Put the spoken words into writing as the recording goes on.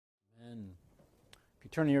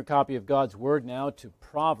Turning your copy of God's Word now to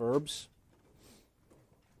Proverbs.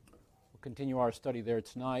 We'll continue our study there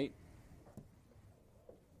tonight.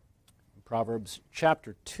 Proverbs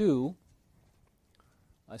chapter 2.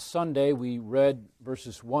 Last Sunday we read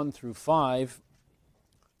verses 1 through 5.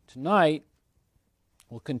 Tonight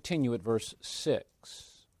we'll continue at verse 6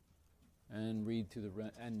 and read through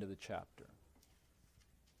the end of the chapter.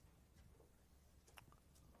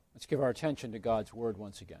 Let's give our attention to God's Word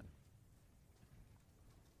once again.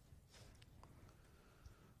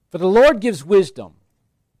 For the Lord gives wisdom.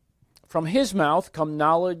 From His mouth come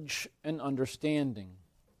knowledge and understanding.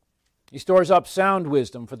 He stores up sound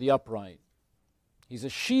wisdom for the upright. He's a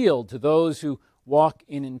shield to those who walk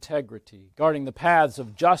in integrity, guarding the paths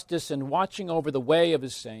of justice and watching over the way of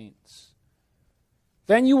His saints.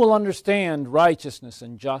 Then you will understand righteousness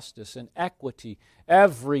and justice and equity,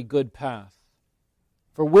 every good path.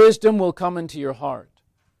 For wisdom will come into your heart,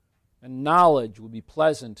 and knowledge will be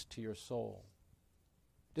pleasant to your soul.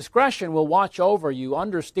 Discretion will watch over you,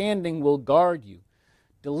 understanding will guard you,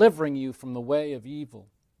 delivering you from the way of evil,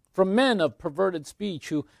 from men of perverted speech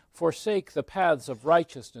who forsake the paths of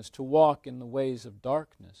righteousness to walk in the ways of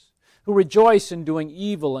darkness, who rejoice in doing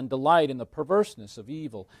evil and delight in the perverseness of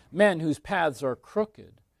evil, men whose paths are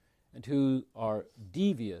crooked and who are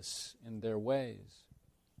devious in their ways.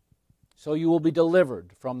 So you will be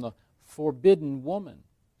delivered from the forbidden woman,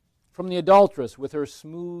 from the adulteress with her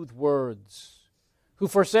smooth words, who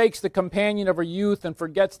forsakes the companion of her youth and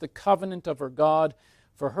forgets the covenant of her God,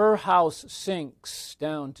 for her house sinks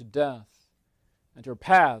down to death, and her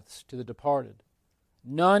paths to the departed.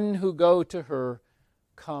 None who go to her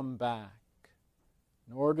come back,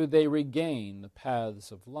 nor do they regain the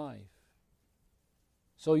paths of life.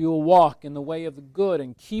 So you will walk in the way of the good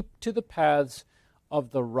and keep to the paths of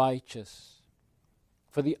the righteous,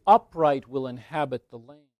 for the upright will inhabit the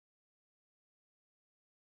land.